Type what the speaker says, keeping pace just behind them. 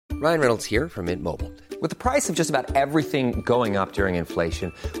Ryan Reynolds here from Mint Mobile. With the price of just about everything going up during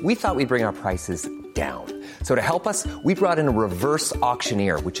inflation, we thought we'd bring our prices down. So to help us, we brought in a reverse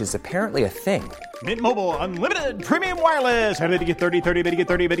auctioneer, which is apparently a thing. Mint Mobile Unlimited Premium Wireless. How to get 30, 30, bit to get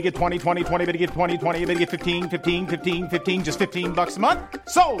 30, bit to get 20, 20, 20, bit to get 20, 20, bit to get 15, 15, 15, 15, just $15 a month?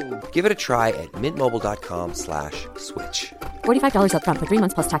 Sold! Give it a try at mintmobile.com/switch. $45 up front for 3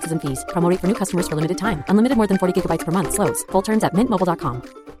 months plus taxes and fees. Promo rate for new customers for limited time. Unlimited more than 40 gigabytes per month. Slows full terms at mintmobile.com.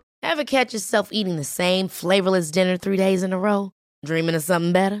 Ever catch yourself eating the same flavorless dinner 3 days in a row? Dreaming of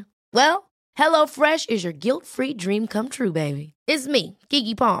something better? Well, HelloFresh is your guilt-free dream come true, baby. It's me,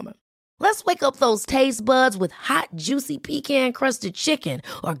 Keke Palmer. Let's wake up those taste buds with hot, juicy pecan-crusted chicken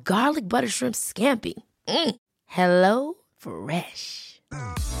or garlic butter shrimp scampi. Hello Fresh.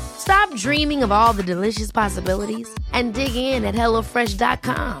 Stop dreaming of all the delicious possibilities and dig in at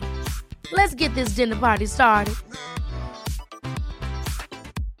HelloFresh.com. Let's get this dinner party started.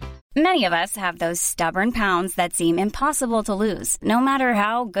 Many of us have those stubborn pounds that seem impossible to lose, no matter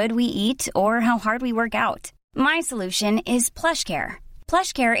how good we eat or how hard we work out. My solution is PlushCare.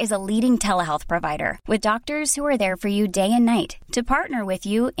 PlushCare is a leading telehealth provider with doctors who are there for you day and night to partner with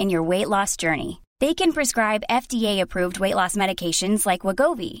you in your weight loss journey. They can prescribe FDA-approved weight loss medications like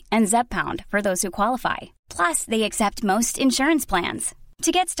Wegovy and Zepbound for those who qualify. Plus, they accept most insurance plans.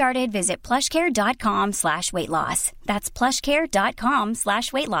 To get started, visit plushcare.com/weightloss. That's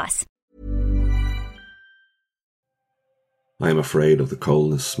plushcare.com/weightloss. I am afraid of the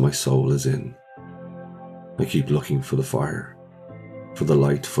coldness my soul is in. I keep looking for the fire, for the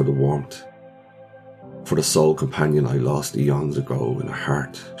light, for the warmth, for the soul companion I lost eons ago in a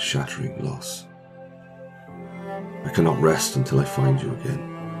heart-shattering loss. I cannot rest until I find you again.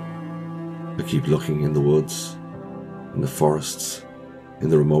 I keep looking in the woods, in the forests, in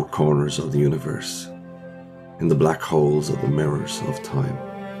the remote corners of the universe, in the black holes of the mirrors of time,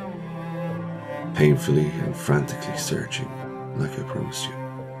 painfully and frantically searching, like I promised you,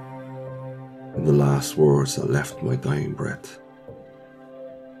 in the last words that left my dying breath.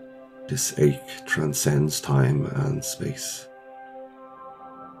 This ache transcends time and space.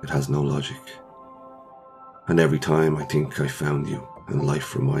 It has no logic. And every time I think I found you and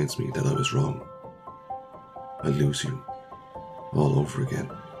life reminds me that I was wrong, I lose you all over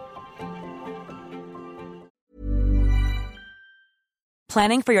again.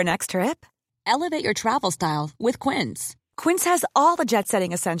 Planning for your next trip? Elevate your travel style with Quince. Quince has all the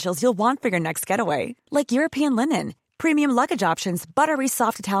jet-setting essentials you'll want for your next getaway, like European linen, premium luggage options, buttery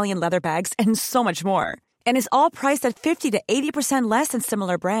soft Italian leather bags, and so much more. And is all priced at 50 to 80% less than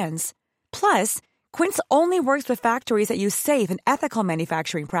similar brands. Plus, Quince only works with factories that use safe and ethical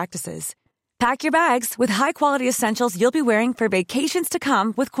manufacturing practices. Pack your bags with high-quality essentials you'll be wearing for vacations to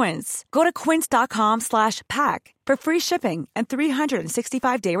come with Quince. Go to quince.com/pack for free shipping and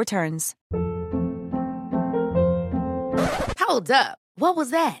 365-day returns. Hold up. What was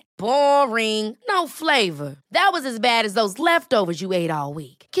that? Boring. No flavor. That was as bad as those leftovers you ate all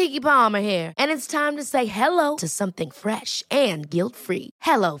week. Keke Palmer here, and it's time to say hello to something fresh and guilt-free.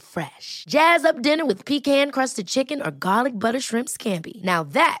 Hello Fresh. Jazz up dinner with pecan-crusted chicken or garlic butter shrimp scampi. Now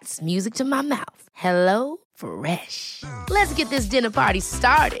that's music to my mouth. Hello Fresh. Let's get this dinner party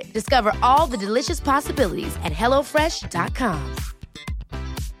started. Discover all the delicious possibilities at HelloFresh.com.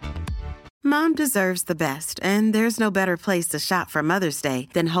 Mom deserves the best, and there's no better place to shop for Mother's Day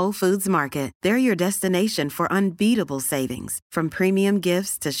than Whole Foods Market. They're your destination for unbeatable savings, from premium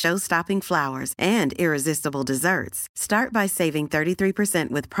gifts to show-stopping flowers and irresistible desserts. Start by saving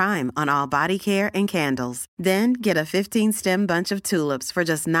 33% with Prime on all body care and candles. Then get a 15-stem bunch of tulips for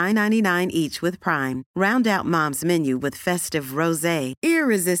just $9.99 each with Prime. Round out Mom's menu with festive rosé,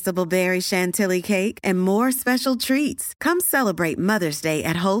 irresistible berry chantilly cake, and more special treats. Come celebrate Mother's Day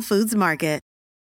at Whole Foods Market.